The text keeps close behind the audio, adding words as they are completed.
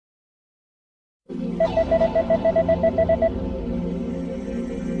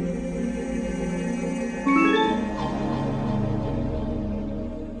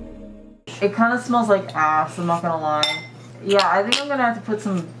It kind of smells like ass, I'm not gonna lie. Yeah, I think I'm gonna have to put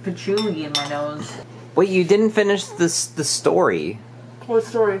some patchouli in my nose. Wait, you didn't finish the story. What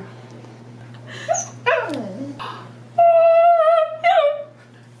story?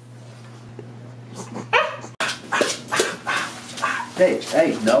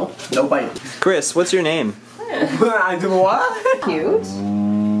 Hey, no bite. Chris, what's your name? I do what? Cute.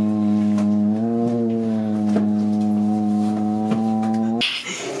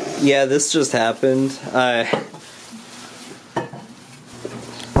 Yeah, this just happened.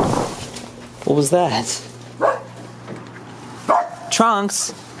 What was that?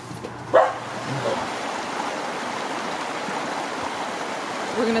 Trunks!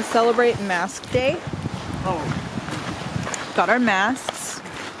 We're gonna celebrate Mask Day. Oh. Got our masks.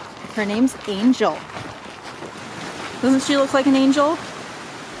 Her name's Angel. Doesn't she look like an angel?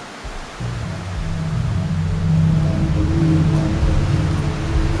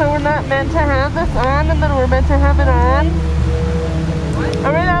 So we're not meant to have this on, and then we're meant to have it on?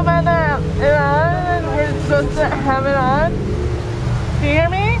 Are we not meant to have it on, and we're supposed to have it on? Do you hear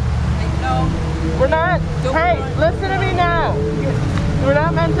me? No. We're not. Hey, listen to me now. We're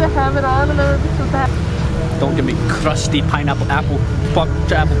not meant to have it on, and then we're supposed to have. Don't give me crusty pineapple apple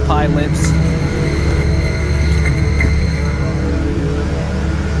pie lips.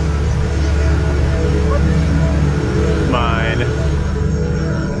 Mine.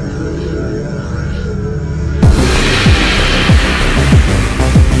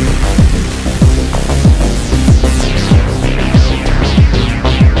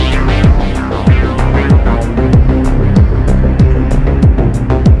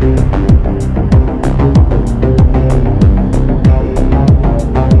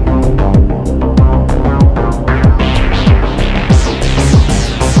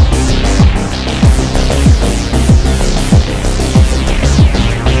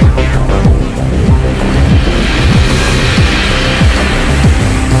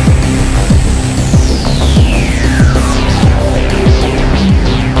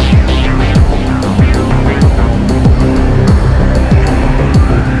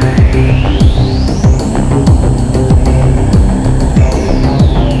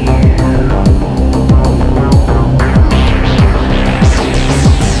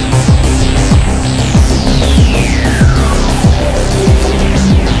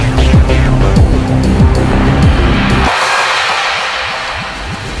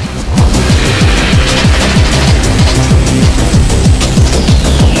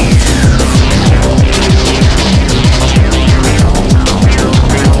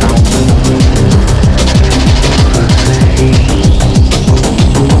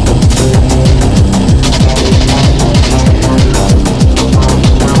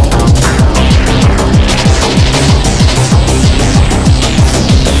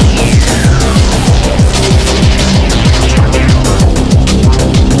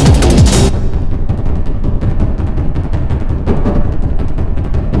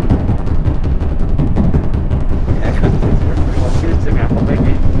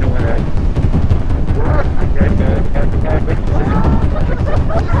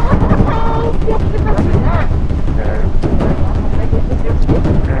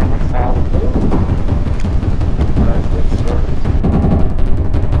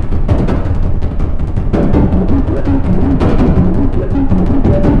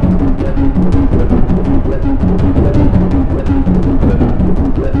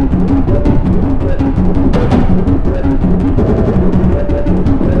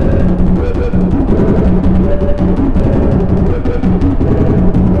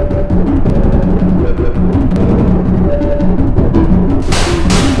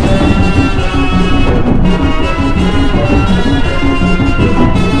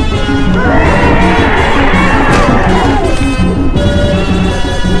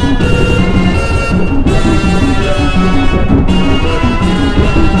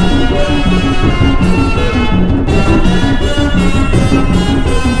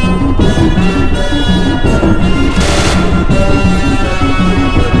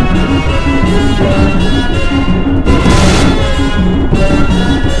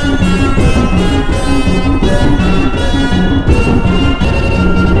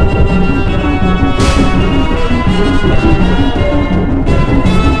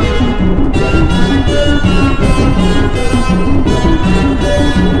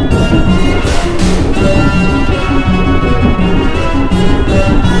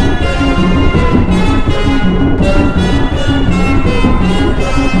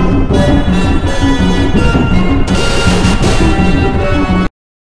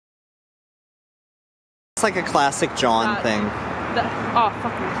 That's like a classic John thing. Oh,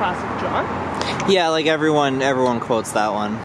 fucking classic John. Yeah, like everyone quotes that one.